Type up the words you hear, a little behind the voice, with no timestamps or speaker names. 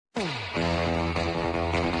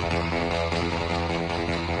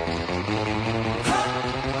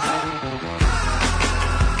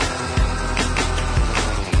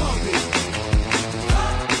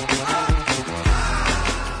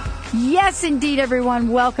Yes, indeed, everyone.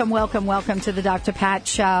 Welcome, welcome, welcome to the Dr. Pat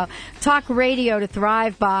Show. Talk radio to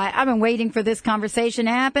thrive by. I've been waiting for this conversation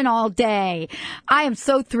to happen all day. I am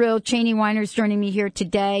so thrilled Cheney Weiner's joining me here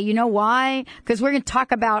today. You know why? Because we're going to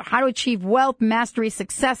talk about how to achieve wealth, mastery,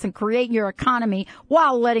 success, and create your economy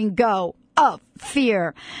while letting go of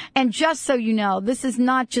fear. And just so you know, this is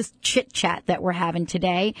not just chit chat that we're having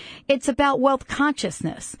today. It's about wealth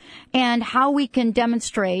consciousness and how we can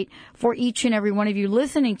demonstrate for each and every one of you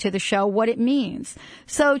listening to the show what it means.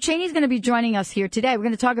 So Cheney's going to be joining us here today. We're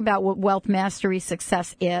going to talk about what wealth mastery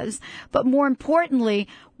success is, but more importantly,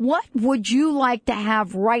 what would you like to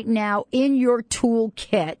have right now in your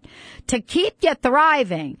toolkit to keep you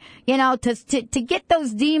thriving? You know, to get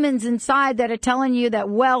those demons inside that are telling you that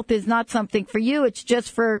wealth is not something for you. It's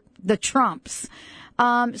just for the Trumps.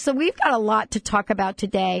 So we've got a lot to talk about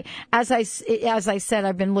today. As I said,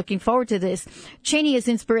 I've been looking forward to this. Cheney is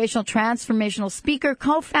inspirational, transformational speaker,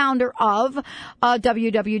 co-founder of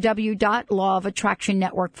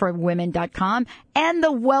www.lawofattractionnetworkforwomen.com and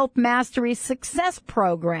the Wealth Mastery Success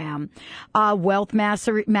Program,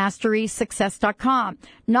 wealthmasterysuccess.com.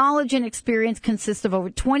 Knowledge and experience consists of over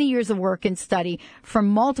 20 years of work and study from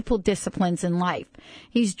multiple disciplines in life.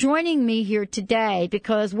 He's joining me here today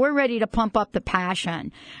because we're ready to pump up the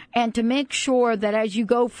passion and to make sure that as you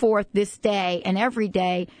go forth this day and every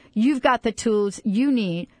day, you've got the tools you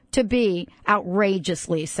need to be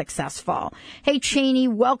outrageously successful. Hey, Cheney,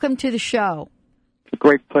 welcome to the show. It's a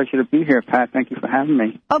great pleasure to be here, Pat. Thank you for having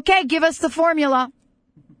me. Okay, give us the formula.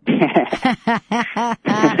 You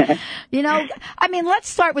know, I mean, let's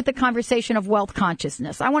start with the conversation of wealth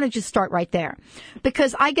consciousness. I want to just start right there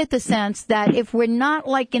because I get the sense that if we're not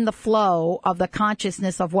like in the flow of the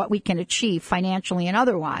consciousness of what we can achieve financially and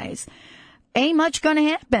otherwise, ain't much going to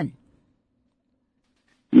happen.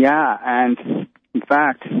 Yeah, and in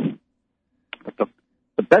fact, the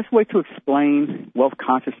best way to explain wealth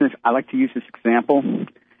consciousness, I like to use this example.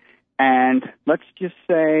 And let's just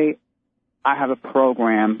say I have a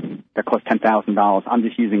program that costs $10,000. I'm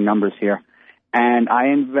just using numbers here. And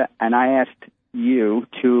I asked you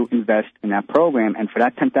to invest in that program. And for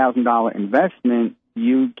that $10,000 investment,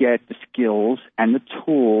 you get the skills and the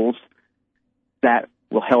tools that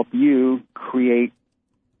will help you create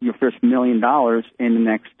your first $1 million in the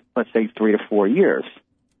next, let's say, 3 to 4 years.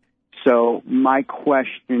 So my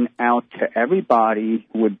question out to everybody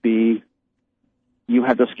would be, you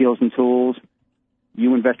have those skills and tools.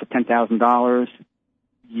 You invested $10,000,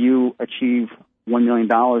 you achieve $1 million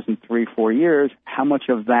in 3-4 years. How much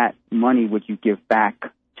of that money would you give back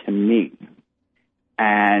to me?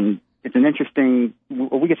 And it's an interesting,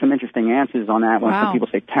 we get some interesting answers on that. When some people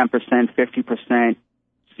say 10%, 50%,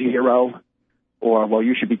 0, or, well,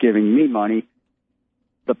 you should be giving me money.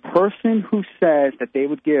 The person who says that they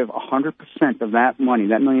would give 100% of that money,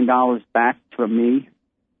 that $1 million back to me,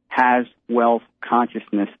 has wealth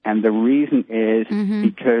consciousness. And the reason is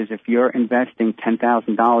because if you're investing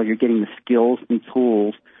 $10,000, you're getting the skills and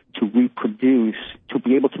tools to reproduce, to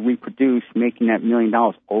be able to reproduce making that $1 million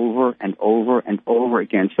over and over and over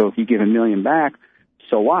again. So if you give $1 million back,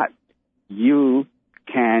 so what? You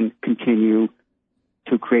can continue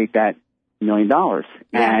to create that $1 million.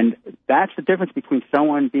 Yeah. And that's the difference between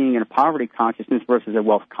someone being in a poverty consciousness versus a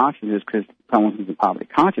wealth consciousness, because someone who's in poverty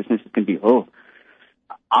consciousness can be,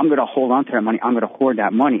 I'm going to hold on to that money. I'm going to hoard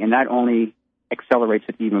that money. And that only accelerates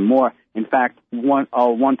it even more. In fact, one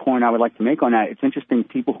point I would like to make on that, it's interesting,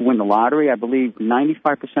 people who win the lottery, I believe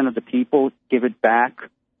 95% of the people give it back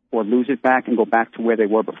or lose it back and go back to where they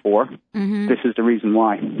were before. This is the reason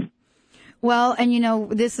why. Well, and you know,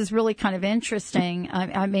 this is really kind of interesting.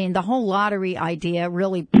 I mean, the whole lottery idea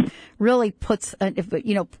really puts, my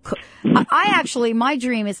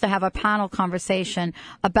dream is to have a panel conversation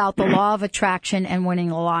about the law of attraction and winning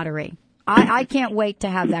the lottery. I can't wait to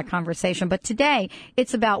have that conversation. But today,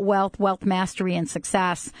 it's about wealth mastery and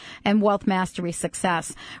success, and wealth mastery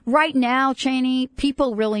success. Right now, Cheney,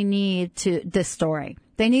 people really need this story.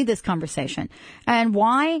 They need this conversation. And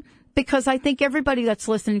why? Because I think everybody that's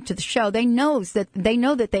listening to the show, they know that they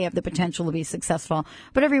have the potential to be successful.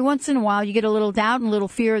 But every once in a while, you get a little doubt and a little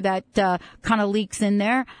fear that kind of leaks in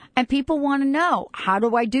there. And people want to know, how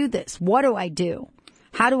do I do this? What do I do?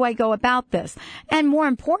 How do I go about this? And more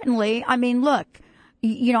importantly, I mean, look,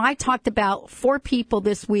 you know, I talked about 4 people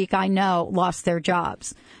this week I know lost their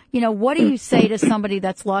jobs. You know, what do you say to somebody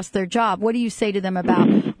that's lost their job? What do you say to them about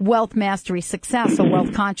wealth mastery, success, or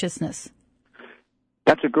wealth consciousness?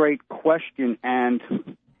 That's a great question, and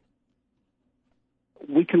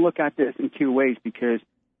we can look at this in 2 ways, because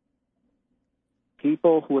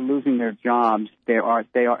people who are losing their jobs, they are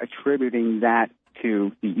attributing that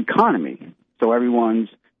to the economy. So everyone's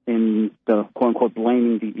in the quote-unquote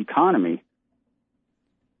blaming the economy.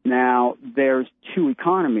 Now, there's two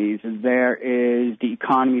economies. There is the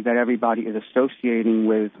economy that everybody is associating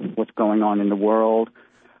with what's going on in the world,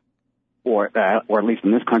 or at least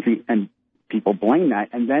in this country, and people blame that.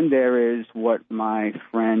 And then there is what my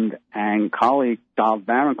friend and colleague Donald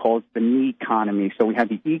Barron calls the me economy. So we have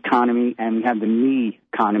the economy and we have the me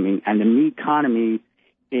economy. And the me economy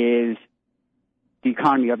is the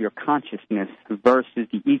economy of your consciousness versus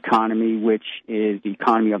the economy, which is the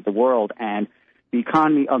economy of the world. And the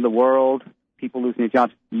economy of the world, people losing their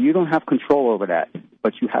jobs, you don't have control over that,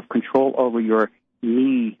 but you have control over your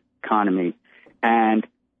me economy. And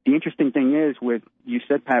the interesting thing is, with you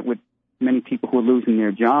said, Pat, with many people who are losing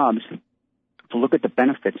their jobs, to look at the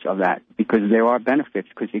benefits of that, because there are benefits,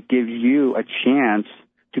 because it gives you a chance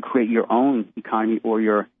to create your own economy or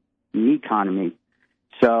your me economy.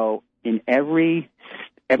 So in every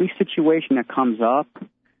situation that comes up,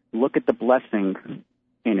 look at the blessing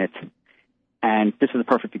in it. And this is a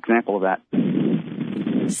perfect example of that.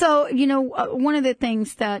 So, one of the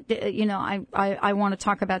things that, I want to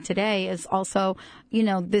talk about today is also,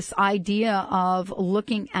 this idea of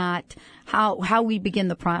looking at how we begin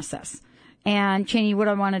the process. And Cheney, what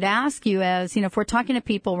I wanted to ask you is, if we're talking to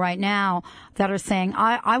people right now that are saying,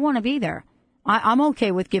 I want to be there. I'm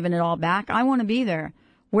okay with giving it all back. I want to be there.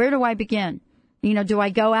 Where do I begin? Do I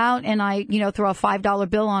go out and I, throw a $5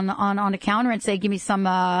 bill on a counter and say, give me some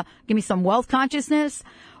wealth consciousness?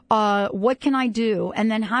 What can I do? And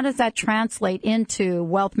then how does that translate into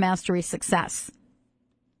wealth mastery success?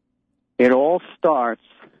 It all starts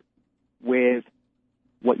with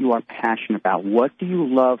what you are passionate about. What do you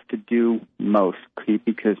love to do most?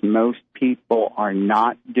 Because most people are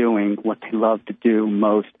not doing what they love to do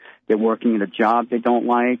most. They're working at a job they don't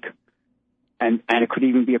like. And it could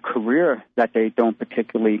even be a career that they don't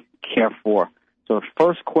particularly care for. So the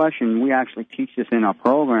first question, we actually teach this in our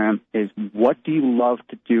program, is what do you love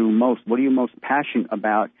to do most? What are you most passionate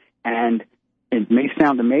about? And it may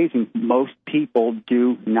sound amazing, most people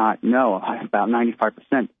do not know. About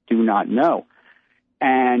 95% do not know.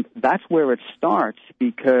 And that's where it starts,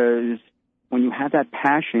 because when you have that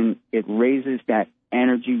passion, it raises that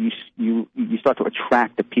energy. You start to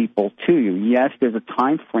attract the people to you. Yes, there's a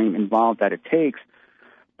time frame involved that it takes,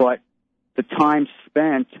 but the time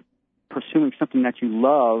spent pursuing something that you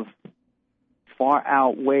love far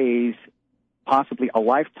outweighs possibly a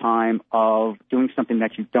lifetime of doing something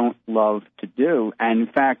that you don't love to do. And in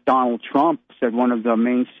fact, Donald Trump said one of the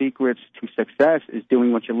main secrets to success is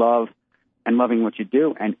doing what you love and loving what you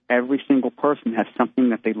do. And every single person has something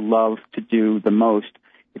that they love to do the most.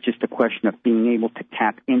 It's just a question of being able to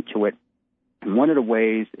tap into it. And one of the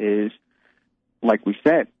ways is, like we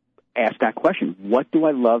said, ask that question, what do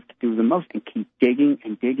I love to do the most? And keep digging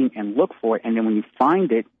and look for it. And then when you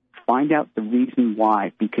find it, find out the reason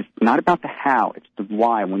why, because it's not about the how, it's the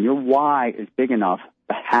why. When your why is big enough,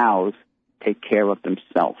 the hows take care of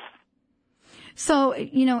themselves. So,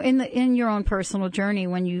 in your own personal journey,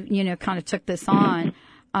 when you kind of took this on,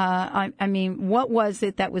 what was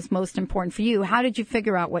it that was most important for you? How did you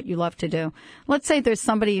figure out what you love to do? Let's say there's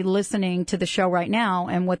somebody listening to the show right now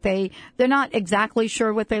and they're not exactly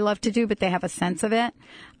sure what they love to do, but they have a sense of it.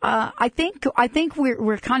 I think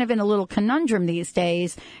we're kind of in a little conundrum these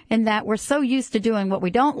days in that we're so used to doing what we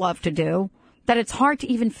don't love to do that it's hard to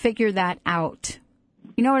even figure that out.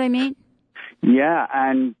 You know what I mean? Yeah,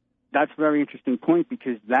 and that's a very interesting point,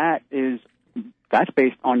 because that's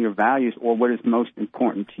based on your values or what is most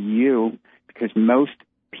important to you, because most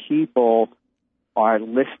people are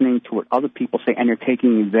listening to what other people say and they're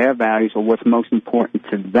taking their values or what's most important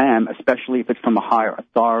to them, especially if it's from a higher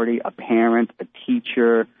authority, a parent, a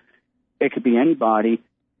teacher. It could be anybody,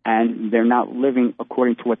 and they're not living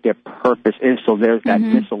according to what their purpose is. So there's that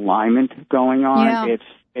misalignment going on. Yeah.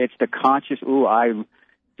 It's the conscious,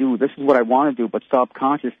 this is what I want to do, but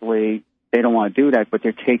subconsciously they don't want to do that, but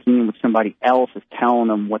they're taking in what somebody else is telling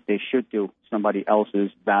them what they should do, somebody else's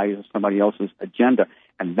values, somebody else's agenda.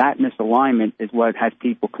 And that misalignment is what has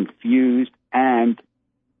people confused, and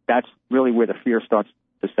that's really where the fear starts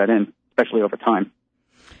to set in, especially over time.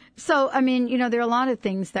 So, there are a lot of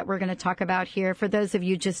things that we're going to talk about here. For those of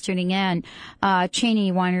you just tuning in,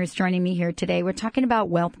 Cheney Weiner is joining me here today. We're talking about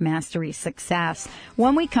wealth mastery success.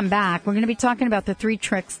 When we come back, we're going to be talking about the 3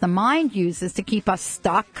 tricks the mind uses to keep us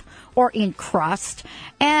stuck or in crust,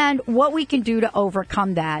 and what we can do to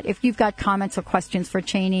overcome that. If you've got comments or questions for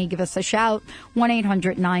Cheney, give us a shout,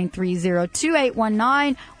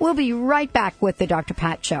 1-800-930-2819. We'll be right back with the Dr.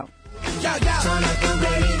 Pat Show.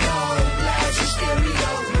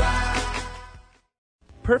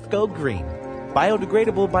 Perf Go Green.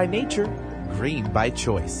 Biodegradable by nature, green by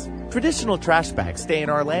choice. Traditional trash bags stay in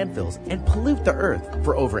our landfills and pollute the earth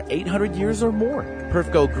for over 800 years or more.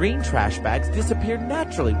 PerfGo Green trash bags disappear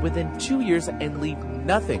naturally within 2 years and leave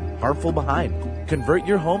nothing harmful behind. Convert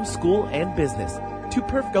your home, school, and business to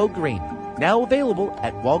PerfGo Green. Now available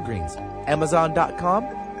at Walgreens, Amazon.com,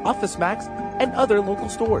 OfficeMax, and other local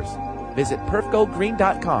stores. Visit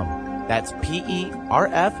perfgogreen.com. That's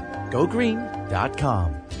PERF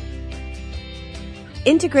GoGreen.com.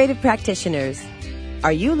 Integrative practitioners.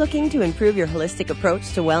 Are you looking to improve your holistic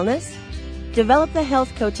approach to wellness? Develop the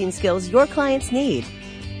health coaching skills your clients need.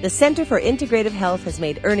 The Center for Integrative Health has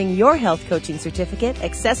made earning your health coaching certificate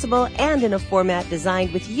accessible and in a format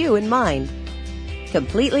designed with you in mind.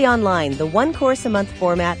 Completely online, the one course a month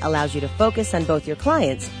format allows you to focus on both your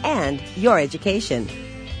clients and your education.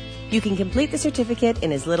 You can complete the certificate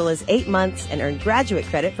in as little as 8 months and earn graduate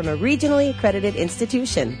credit from a regionally accredited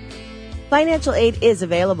institution. Financial aid is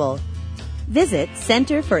available. Visit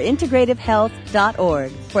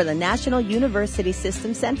centerforintegrativehealth.org for the National University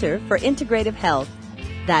System Center for Integrative Health.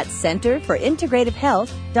 That's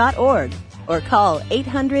centerforintegrativehealth.org or call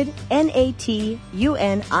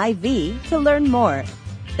 800-NAT-UNIV to learn more.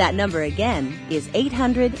 That number again is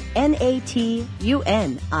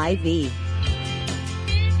 800-NAT-UNIV.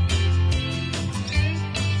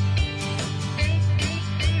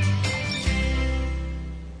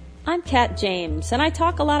 I'm Kat James, and I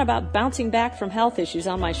talk a lot about bouncing back from health issues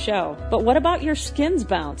on my show. But what about your skin's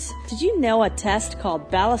bounce? Did you know a test called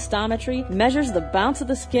ballistometry measures the bounce of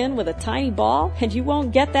the skin with a tiny ball? And you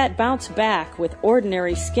won't get that bounce back with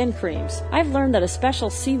ordinary skin creams. I've learned that a special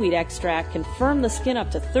seaweed extract can firm the skin up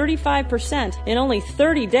to 35% in only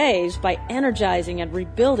 30 days by energizing and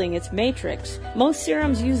rebuilding its matrix. Most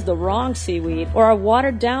serums use the wrong seaweed or are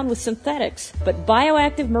watered down with synthetics, but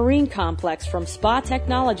Bioactive Marine Complex from Spa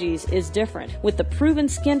Technologies is different. With the proven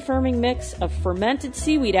skin firming mix of fermented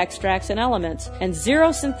seaweed extracts and elements and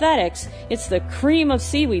zero synthetics, it's the cream of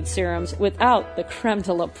seaweed serums without the creme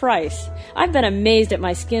de la price. I've been amazed at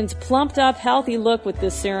my skin's plumped up, healthy look with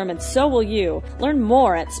this serum, and so will you. Learn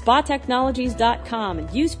more at spatechnologies.com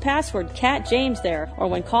and use password CatJames there, or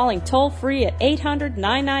when calling toll free at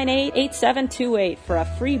 800-998-8728 for a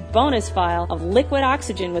free bonus file of liquid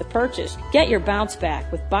oxygen with purchase. Get your bounce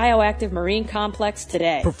back with Bioactive Marine Complex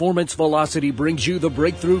today. Performance Velocity brings you the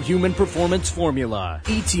breakthrough human performance formula,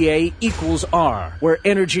 ETA equals R, where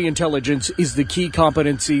energy intelligence is the key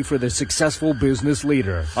competency for the successful business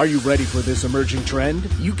leader. Are you ready for this emerging trend?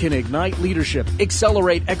 You can ignite leadership,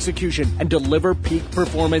 accelerate execution, and deliver peak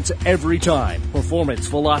performance every time. Performance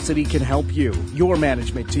Velocity can help you, your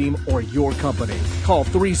management team, or your company. Call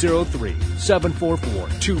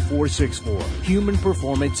 303-744-2464. Human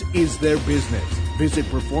performance is their business. Visit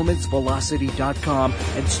performancevelocity.com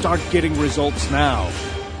and start getting results now.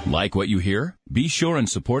 Like what you hear? Be sure and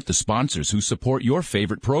support the sponsors who support your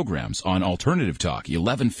favorite programs on Alternative Talk,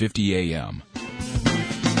 1150 AM.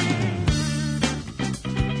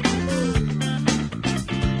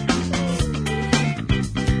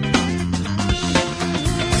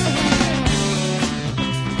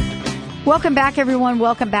 Welcome back, everyone.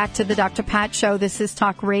 Welcome back to the Dr. Pat Show. This is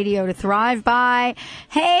Talk Radio to Thrive By.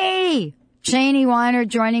 Hey! Cheney Weiner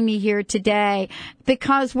joining me here today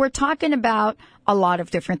because we're talking about a lot of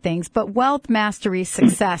different things, but Wealth Mastery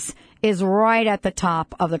Success is right at the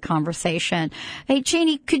top of the conversation. Hey,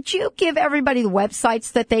 Cheney, could you give everybody the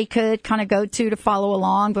websites that they could kind of go to follow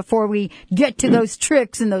along before we get to those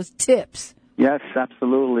tricks and those tips? Yes,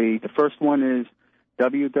 absolutely. The first one is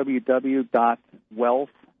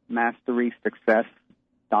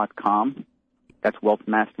www.wealthmasterysuccess.com. That's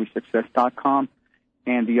wealthmasterysuccess.com.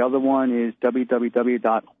 And the other one is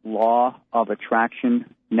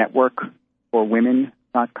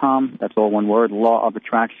lawofattractionnetworkforwomen.com. That's all one word, Law of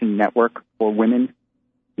Attraction Network for Women,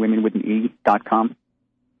 women with an E.com.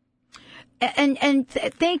 And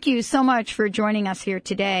thank you so much for joining us here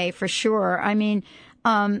today, for sure. I mean,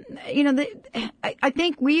 I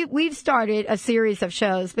think we've started a series of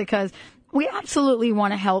shows because we absolutely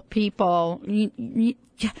want to help people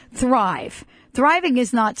thrive. Thriving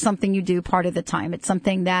is not something you do part of the time. It's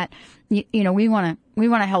something that, we want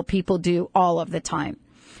to help people do all of the time.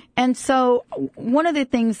 And so one of the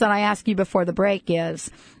things that I ask you before the break is,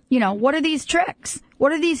 what are these tricks?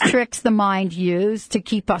 What are these tricks the mind uses to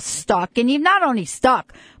keep us stuck? And not only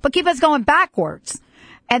stuck, but keep us going backwards.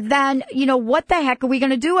 And then, what the heck are we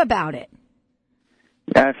going to do about it?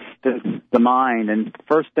 Yes, the mind. And the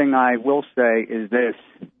first thing I will say is this.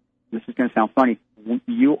 This is going to sound funny.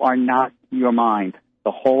 You are not your mind.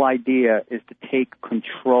 The whole idea is to take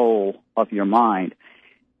control of your mind.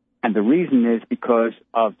 And the reason is because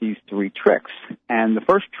of these three tricks. And the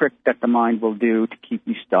first trick that the mind will do to keep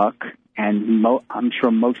you stuck, and I'm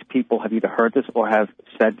sure most people have either heard this or have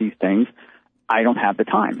said these things, I don't have the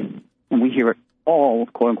time. And we hear it all,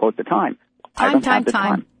 quote unquote, the time. I don't have the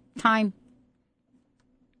time.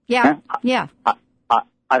 Yeah.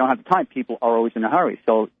 I don't have the time. People are always in a hurry.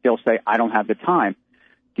 So they'll say, I don't have the time.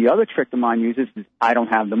 The other trick the mind uses is, I don't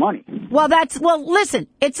have the money. Well, listen,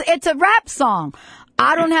 it's a rap song.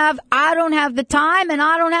 I don't have the time, and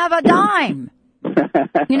I don't have a dime.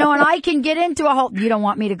 You know, and I can get into a whole, you don't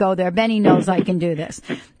want me to go there. Benny knows I can do this.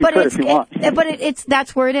 But it's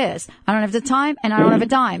that's where it is. I don't have the time, and I don't have a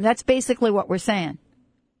dime. That's basically what we're saying.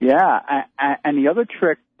 Yeah, and the other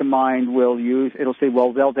trick the mind will use, it'll say,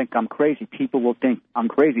 well, they'll think I'm crazy. People will think I'm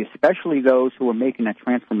crazy, especially those who are making that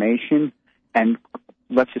transformation and,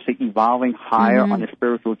 let's just say, evolving higher on the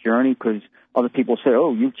spiritual journey, because other people say,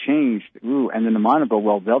 oh, you've changed. Ooh, and then the mind will go,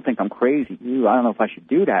 well, they'll think I'm crazy. Ooh, I don't know if I should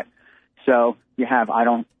do that. So you have, I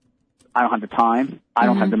don't have the time, I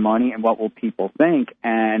don't have the money, and what will people think?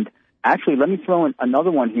 And actually, let me throw in another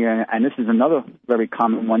one here, and this is another very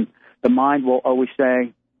common one. The mind will always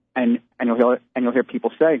say, and you'll hear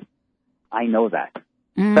people say, I know that.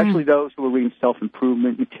 Especially those who are reading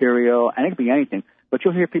self-improvement material, and it could be anything. But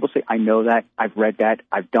you'll hear people say, I know that, I've read that,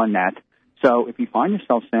 I've done that. So if you find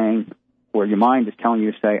yourself saying, or your mind is telling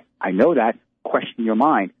you to say, I know that, question your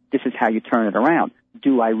mind. This is how you turn it around.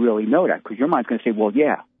 Do I really know that? Because your mind's going to say, well,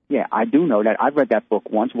 yeah, I do know that. I've read that book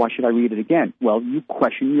once. Why should I read it again? Well, you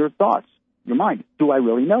question your thoughts, your mind. Do I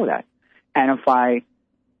really know that? And if I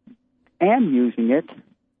am using it,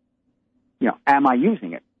 am I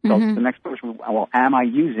using it? So the next question, well, am I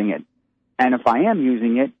using it? And if I am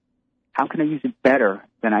using it, how can I use it better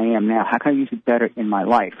than I am now? How can I use it better in my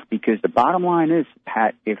life? Because the bottom line is,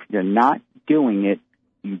 Pat, if you're not doing it,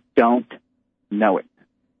 you don't know it.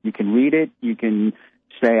 You can read it, you can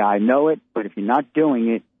say, I know it, but if you're not doing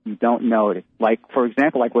it, you don't know it. Like, for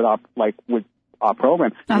example, with our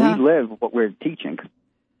program, we live what we're teaching.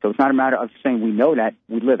 So it's not a matter of saying we know that,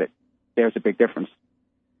 we live it. There's a big difference.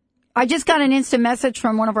 I just got an instant message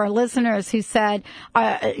from one of our listeners who said,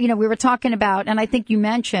 we were talking about, and I think you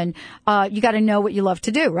mentioned, you got to know what you love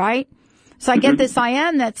to do, right? So I get this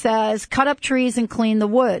IM that says, cut up trees and clean the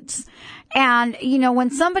woods. And,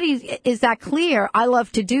 when somebody is that clear, I love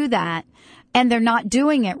to do that, and they're not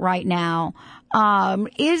doing it right now.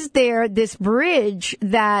 Is there this bridge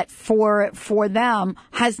that for them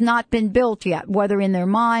has not been built yet, whether in their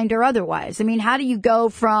mind or otherwise? I mean, how do you go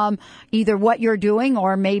from either what you're doing,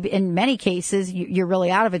 or maybe in many cases you're really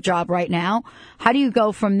out of a job right now? How do you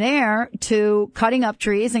go from there to cutting up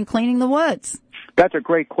trees and cleaning the woods? That's a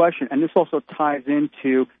great question, and this also ties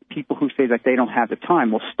into people who say that they don't have the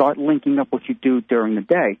time. Well, start linking up what you do during the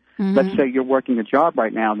day. Let's say you're working a job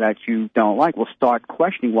right now that you don't like. Well, start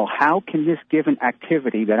questioning, well, how can this given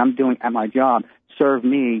activity that I'm doing at my job serve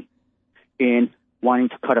me in wanting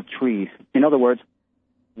to cut up trees? In other words,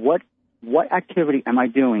 what activity am I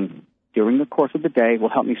doing during the course of the day will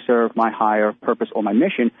help me serve my higher purpose or my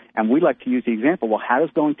mission? And we like to use the example, well, how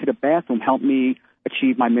does going to the bathroom help me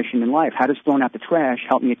achieve my mission in life? How does throwing out the trash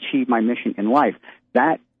help me achieve my mission in life?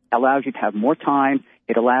 That allows you to have more time.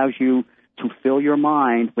 It allows you to fill your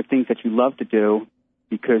mind with things that you love to do,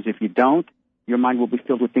 because if you don't, your mind will be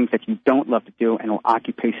filled with things that you don't love to do, and it will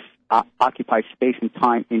occupy space and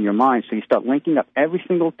time in your mind. So you start linking up every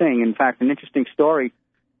single thing. In fact, an interesting story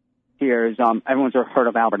here is everyone's heard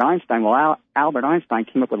of Albert Einstein. Well, Albert Einstein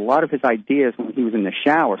came up with a lot of his ideas when he was in the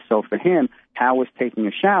shower. So for him, how was taking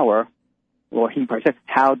a shower? Well, he said,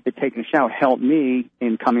 how did taking a shower help me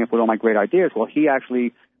in coming up with all my great ideas? Well, he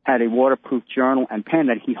actually had a waterproof journal and pen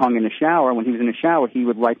that he hung in the shower. When he was in the shower, he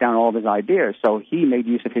would write down all of his ideas. So he made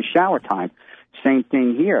use of his shower time. Same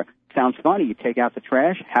thing here. Sounds funny. You take out the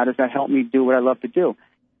trash. How does that help me do what I love to do?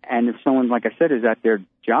 And if someone, like I said, is at their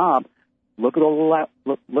job, look at all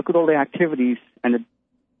the activities and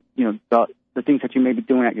the things that you may be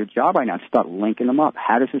doing at your job right now. Start linking them up.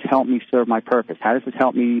 How does this help me serve my purpose? How does this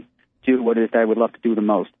help me do what it is that I would love to do the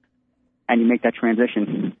most? And you make that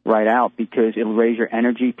transition right out, because it'll raise your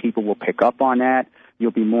energy. People will pick up on that.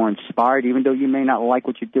 You'll be more inspired. Even though you may not like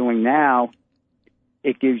what you're doing now,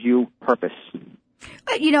 it gives you purpose.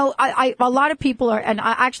 A lot of people are, and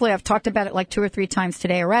I've talked about it like 2 or 3 times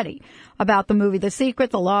today already, about the movie The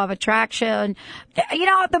Secret, the law of attraction.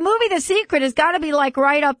 The movie The Secret has got to be like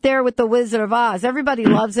right up there with The Wizard of Oz. Everybody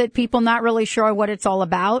loves it. People not really sure what it's all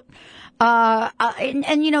about.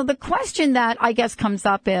 The question that I guess comes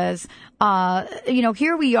up is,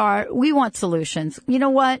 here we are, we want solutions. You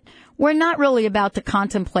know what? We're not really about to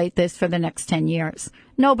contemplate this for the next 10 years.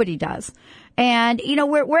 Nobody does. And, you know,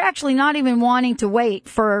 we're actually not even wanting to wait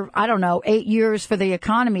for, 8 years for the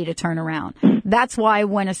economy to turn around. That's why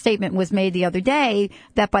when a statement was made the other day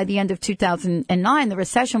that by the end of 2009, the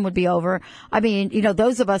recession would be over, I mean, you know,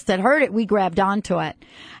 those of us that heard it, we grabbed onto it.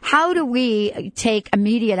 How do we take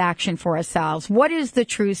immediate action for ourselves? What is the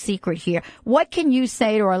true secret here? What can you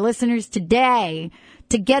say to our listeners today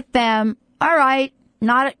to get them, all right,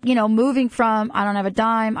 not, you know, moving from I don't have a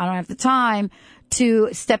dime, I don't have the time, to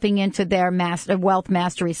stepping into their wealth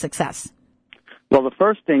mastery success? Well, the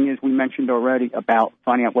first thing is we mentioned already about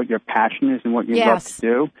finding out what your passion is and what you love to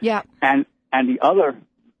do. Yeah. And the other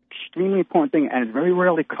extremely important thing, and it's very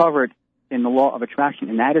rarely covered in the law of attraction,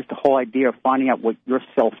 and that is the whole idea of finding out what your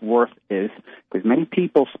self-worth is. Because many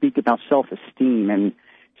people speak about self-esteem, and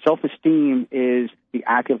self-esteem is the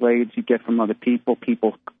accolades you get from other people.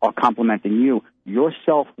 People are complimenting you. Your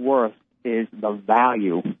self-worth is the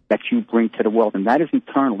value that you bring to the world, and that is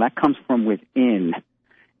internal. That comes from within.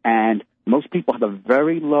 And most people have a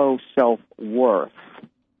very low self-worth.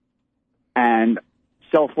 And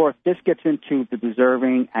self-worth, this gets into the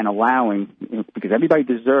deserving and allowing, you know, because everybody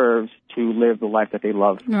deserves to live the life that they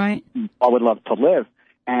love, right, or would love to live.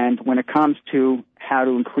 And when it comes to how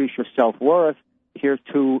to increase your self-worth, here's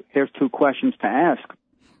two questions to ask.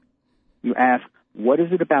 You ask, what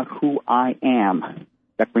is it about who I am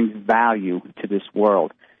that brings value to this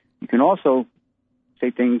world? You can also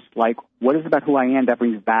say things like, what is it about who I am that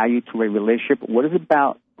brings value to a relationship? What is it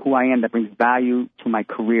about who I am that brings value to my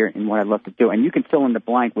career and what I love to do? And you can fill in the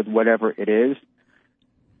blank with whatever it is.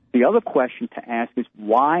 The other question to ask is,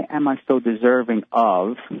 why am I so deserving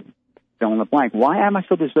of, fill in the blank, why am I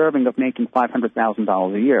so deserving of making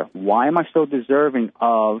 $500,000 a year? Why am I so deserving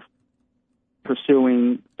of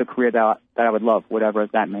pursuing the career that I would love, whatever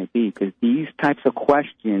that may be? Because these types of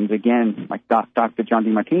questions, again, like Dr. John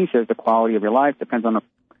Demartini says, the quality of your life depends on the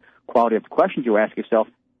quality of the questions you ask yourself.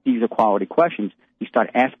 These are quality questions. You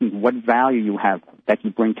start asking what value you have that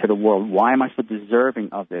you bring to the world. Why am I so deserving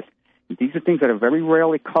of this? And these are things that are very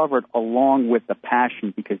rarely covered along with the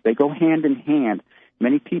passion, because they go hand in hand.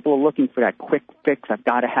 Many people are looking for that quick fix. I've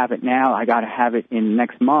got to have it now. I got to have it in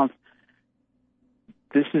next month.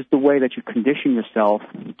 This is the way that you condition yourself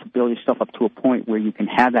to build yourself up to a point where you can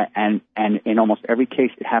have that, and in almost every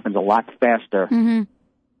case, it happens a lot faster than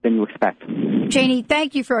you expect. Janie,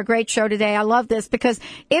 thank you for a great show today. I love this, because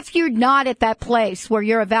if you're not at that place where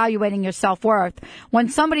you're evaluating your self-worth, when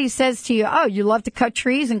somebody says to you, oh, you love to cut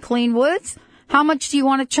trees and clean woods, how much do you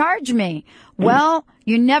want to charge me? Well,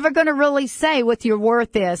 you're never going to really say what your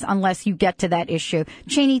worth is unless you get to that issue.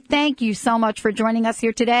 Cheney, thank you so much for joining us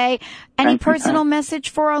here today. Any personal message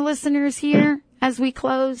for our listeners here as we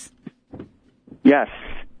close? Yes.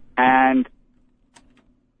 And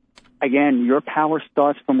again, your power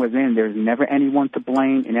starts from within. There's never anyone to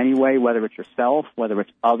blame in any way, whether it's yourself, whether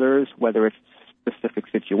it's others, whether it's a specific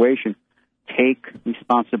situation. Take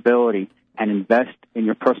responsibility and invest in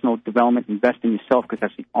your personal development, invest in yourself, because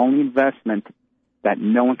that's the only investment that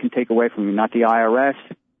no one can take away from you, not the IRS,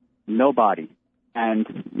 nobody.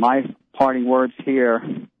 And my parting words here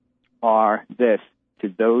are this: to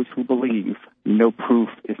those who believe, no proof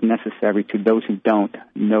is necessary. To those who don't,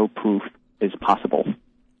 no proof is possible.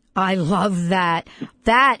 I love that.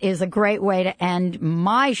 That is a great way to end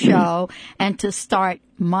my show and to start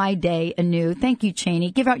my day anew. Thank you,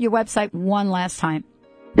 Cheney. Give out your website one last time.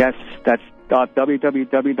 Yes, that's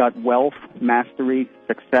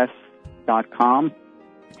www.wealthmasterysuccess.com.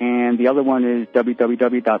 And the other one is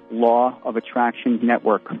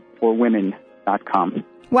www.lawofattractionnetworkforwomen.com.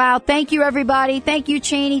 Wow. Thank you, everybody. Thank you,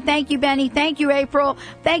 Cheney. Thank you, Benny. Thank you, April.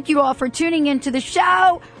 Thank you all for tuning into the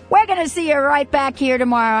show. We're going to see you right back here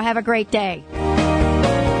tomorrow. Have a great day.